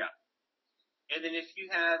 I'm your guy. And then if you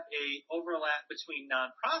have a overlap between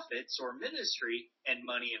nonprofits or ministry and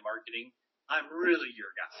money and marketing, I'm really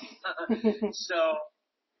your guy. So,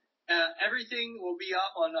 everything will be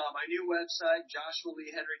up on my new website,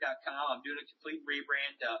 joshualeehenry.com. I'm doing a complete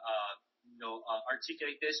rebrand to,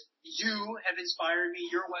 articulate this. You have inspired me.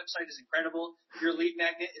 Your website is incredible. Your lead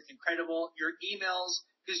magnet is incredible. Your emails,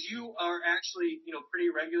 because you are actually, pretty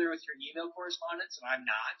regular with your email correspondence, and I'm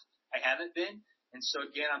not. I haven't been. And so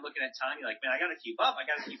again, I'm looking at Tanya like, man, I got to keep up.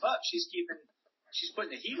 She's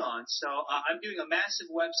putting the heat on. So I'm doing a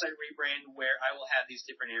massive website rebrand where I will have these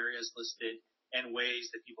different areas listed and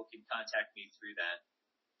ways that people can contact me through that.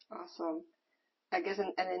 Awesome. I guess,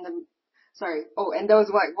 and there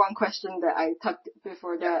was one question that I tucked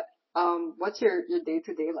before that. What's your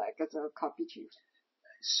day-to-day like as a copy chief?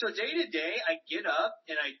 So day to day, I get up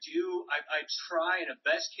and I try, in a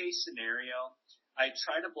best case scenario, I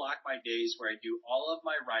try to block my days where I do all of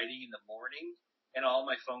my writing in the morning and all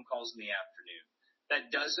my phone calls in the afternoon.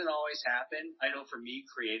 That doesn't always happen. I know for me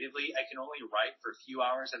creatively, I can only write for a few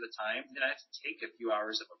hours at a time, and then I have to take a few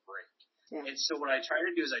hours of a break. Yeah. And so what I try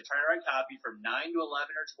to do is I try to write copy from 9 to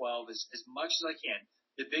 11 or 12 as much as I can.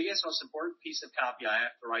 The biggest, most important piece of copy I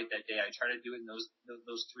have to write that day, I try to do it in those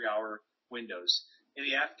 3-hour windows. In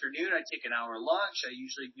the afternoon, I take an hour lunch. I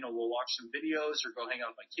usually, will watch some videos or go hang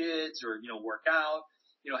out with my kids or, work out,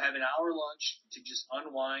 have an hour lunch to just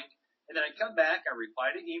unwind. And then I come back, I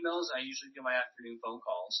reply to emails, I usually do my afternoon phone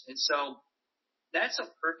calls. And so that's a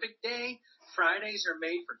perfect day. Fridays are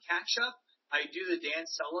made for catch-up. I do the Dan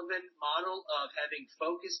Sullivan model of having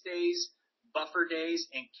focus days, buffer days,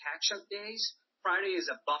 and catch-up days. Friday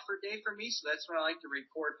is a buffer day for me, so that's when I like to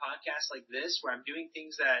record podcasts like this, where I'm doing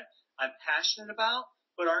things that I'm passionate about,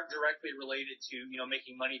 but aren't directly related to,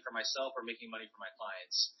 making money for myself or making money for my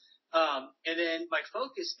clients. And then my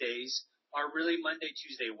focus days are really Monday,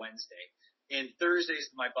 Tuesday, Wednesday. And Thursday is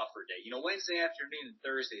my buffer day. Wednesday afternoon and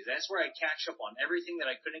Thursdays, that's where I catch up on everything that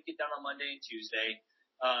I couldn't get done on Monday and Tuesday.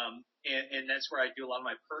 And that's where I do a lot of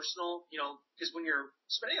my personal, because when you're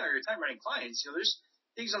spending all your time writing clients, there's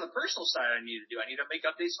things on the personal side I need to do. I need to make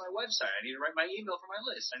updates on my website. I need to write my email for my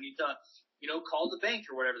list. I need to, call the bank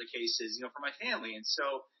or whatever the case is, for my family. And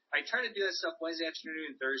so I try to do that stuff Wednesday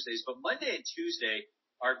afternoon and Thursdays, but Monday and Tuesday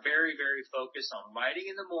are very, very focused on writing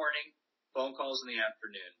in the morning, phone calls in the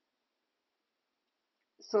afternoon.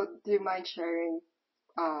 So do you mind sharing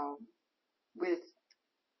with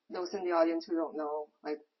those in the audience who don't know,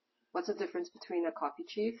 like, what's the difference between a copy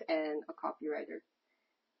chief and a copywriter?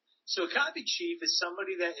 So a copy chief is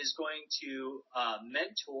somebody that is going to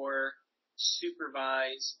mentor,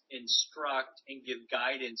 supervise, instruct, and give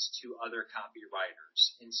guidance to other copywriters.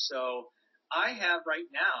 And so I have right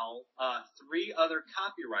now 3 other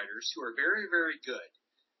copywriters who are very, very good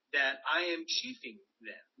that I am chiefing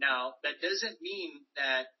them. Now, that doesn't mean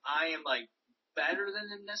that I am like better than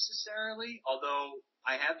them necessarily, although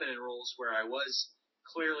I have been in roles where I was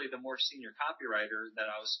clearly the more senior copywriter, that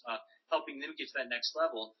I was helping them get to that next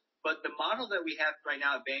level. But the model that we have right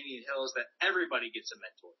now at Banyan Hill is that everybody gets a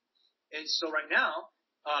mentor. And so right now,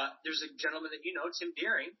 there's a gentleman that Tim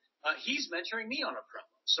Deering, he's mentoring me on a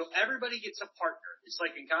promo. So everybody gets a partner. It's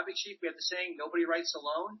like in Copy Chief, we have the saying, nobody writes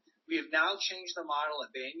alone. We have now changed the model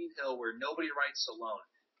at Banyan Hill where nobody writes alone.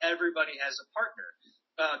 Everybody has a partner.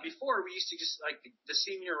 Before, we used to just, like the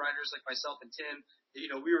senior writers like myself and Tim,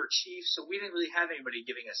 we were chiefs, so we didn't really have anybody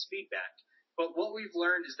giving us feedback. But what we've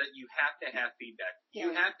learned is that you have to have feedback.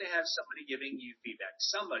 Yeah. You have to have somebody giving you feedback.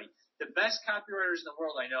 Somebody. The best copywriters in the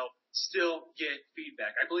world I know still get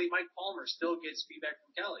feedback. I believe Mike Palmer still gets feedback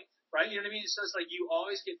from Kelly, right? You know what I mean? So it's like you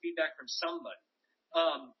always get feedback from somebody.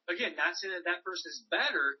 Again, not saying that person is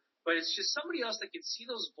better, but it's just somebody else that can see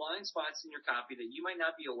those blind spots in your copy that you might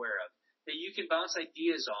not be aware of, that you can bounce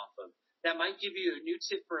ideas off of, that might give you a new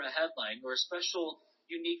tip for a headline or a special,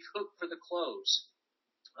 unique hook for the close.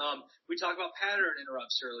 We talked about pattern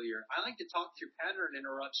interrupts earlier. I like to talk through pattern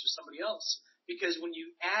interrupts with somebody else because when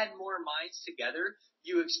you add more minds together,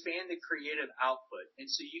 you expand the creative output. And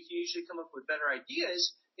so you can usually come up with better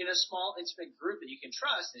ideas in a small, intimate group that you can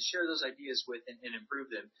trust and share those ideas with and improve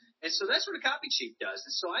them. And so that's what a copy chief does.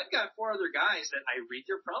 And so I've got 4 other guys that I read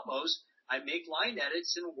their promos. I make line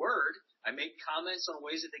edits in Word. I make comments on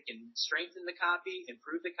ways that they can strengthen the copy,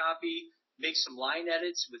 improve the copy, make some line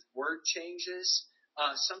edits with word changes.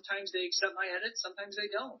 Sometimes they accept my edits, sometimes they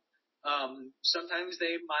don't. Sometimes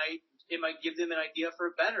it might give them an idea for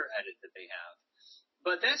a better edit that they have.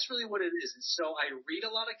 But that's really what it is. And so I read a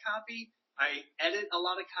lot of copy, I edit a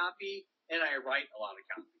lot of copy, and I write a lot of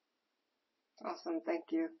copy. Awesome, thank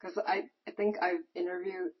you. Because I think I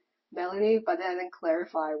interviewed Melanie, but then I didn't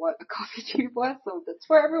clarify what a copy chief was. So that's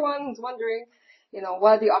for everyone who's wondering,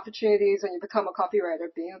 what are the opportunities when you become a copywriter.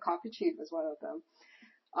 Being a copy chief is one of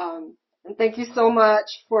them. And thank you so much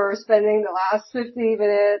for spending the last 50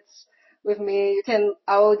 minutes with me.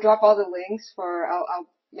 I will drop all the links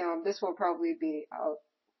this will probably be out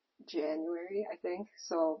January, I think.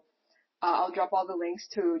 So, I'll drop all the links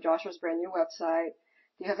to Joshua's brand new website.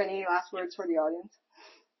 Do you have any last words for the audience?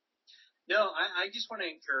 No, I just want to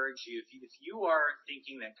encourage you, if you are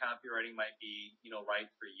thinking that copywriting might be, right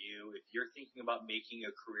for you, if you're thinking about making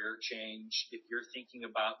a career change, if you're thinking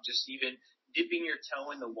about just even dipping your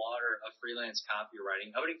toe in the water of freelance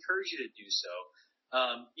copywriting, I would encourage you to do so.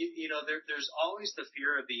 There's always the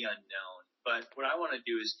fear of the unknown, but what I want to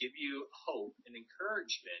do is give you hope and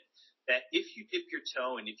encouragement that if you dip your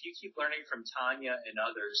toe and if you keep learning from Tanya and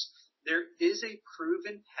others, there is a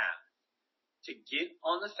proven path to get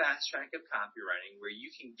on the fast track of copywriting where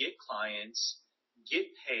you can get clients, get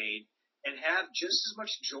paid, and have just as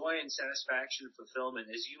much joy and satisfaction and fulfillment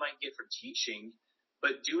as you might get from teaching,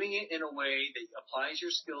 but doing it in a way that applies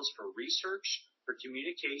your skills for research, for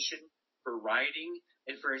communication, for writing,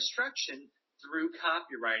 and for instruction through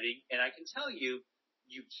copywriting. And I can tell you,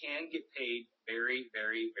 you can get paid very,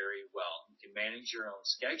 very, very well. You can manage your own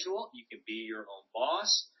schedule. You can be your own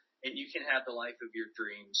boss. And you can have the life of your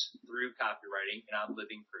dreams through copywriting, and I'm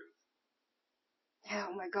living proof. Yeah,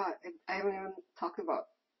 oh my God, I haven't even talked about.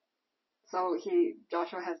 So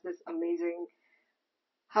Joshua has this amazing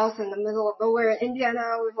house in the middle of nowhere in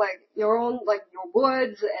Indiana with your own, your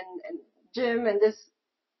woods and gym and this.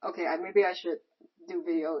 Okay, maybe I should do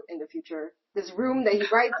video in the future. This room that he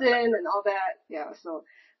writes in and all that. Yeah, so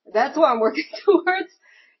that's what I'm working towards,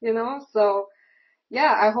 so.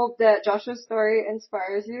 Yeah, I hope that Joshua's story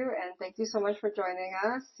inspires you, and thank you so much for joining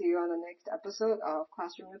us. See you on the next episode of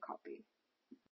Classroom to Copy.